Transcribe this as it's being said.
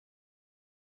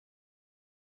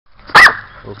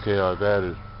Okay, I've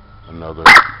added another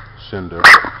sender,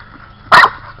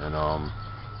 and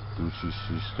Gucci,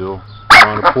 she's still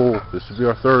trying to pull. This will be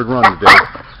our third run today,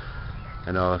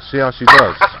 and see how she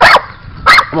does.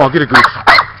 Come on, get it,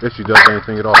 Gucci. If she does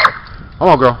anything at all. Come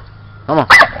on, girl. Come on.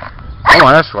 Come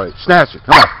on, that's right. Snatch it.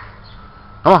 Come on.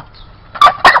 Come on.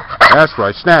 That's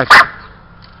right. Snatch it.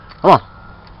 Come on.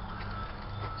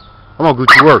 Come on,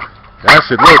 Gucci, work.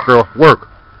 That's it. Work, girl. Work.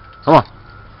 Come on.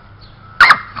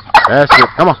 That's it.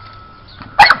 Come on.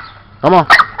 Come on.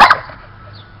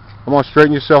 Come on,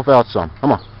 straighten yourself out some.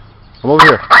 Come on. Come over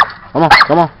here. Come on.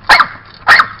 Come on.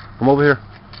 Come over here.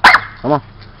 Come on.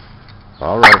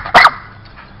 All right.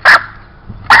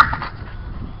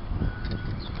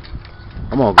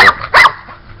 Come on, girl.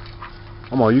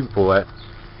 Come on, you can pull that.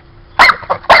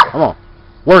 Come on.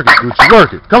 Work it, Gucci.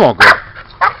 Work it. Come on, girl.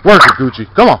 Work it, Gucci.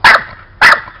 Come on.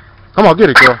 Come on, get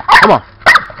it, girl. Come on.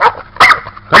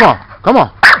 Come on. Come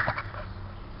on.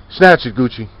 Snatch it,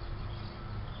 Gucci.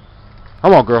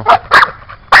 Come on, girl.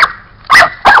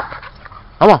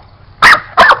 Come on.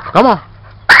 Come on.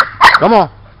 Come on.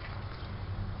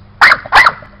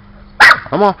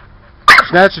 Come on.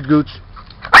 Snatch it, Gucci.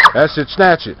 That's it.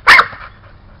 Snatch it.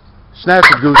 Snatch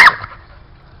it, Gucci.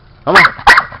 Come on.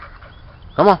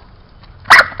 Come on.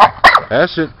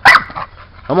 That's it.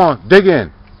 Come on. Dig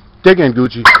in. Dig in,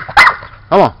 Gucci.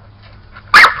 Come on.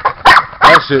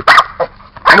 That's it.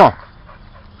 Come on.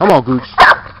 Come on, Gucci.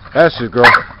 That's it,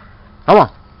 girl. Come on.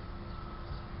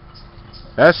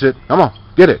 That's it. Come on.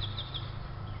 Get it.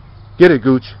 Get it,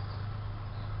 Gucci.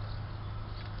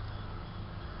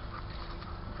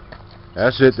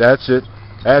 That's it. That's it.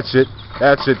 That's it.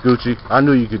 That's it, Gucci. I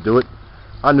knew you could do it.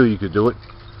 I knew you could do it.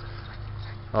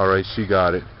 Alright, she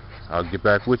got it. I'll get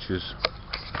back with you.